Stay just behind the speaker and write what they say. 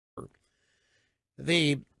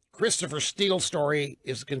The Christopher Steele story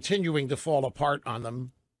is continuing to fall apart on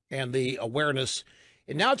them and the awareness.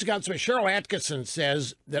 And now it's gotten to Cheryl Atkinson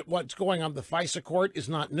says that what's going on the FISA court is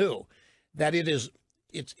not new, that it's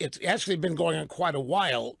actually been going on quite a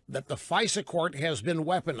while, that the FISA court has been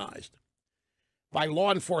weaponized by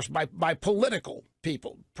law enforcement, by political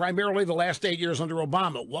people, primarily the last 8 years under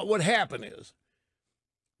Obama. What would happen is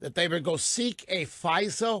that they would go seek a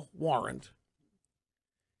FISA warrant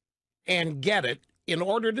and get it in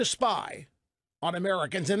order to spy on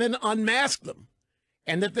Americans and then unmask them.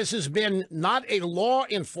 And that this has been not a law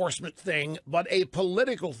enforcement thing, but a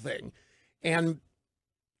political thing. And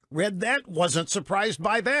read that, wasn't surprised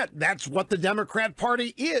by that. That's what the Democrat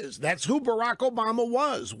Party is. That's who Barack Obama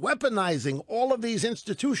was, weaponizing all of these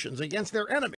institutions against their enemies.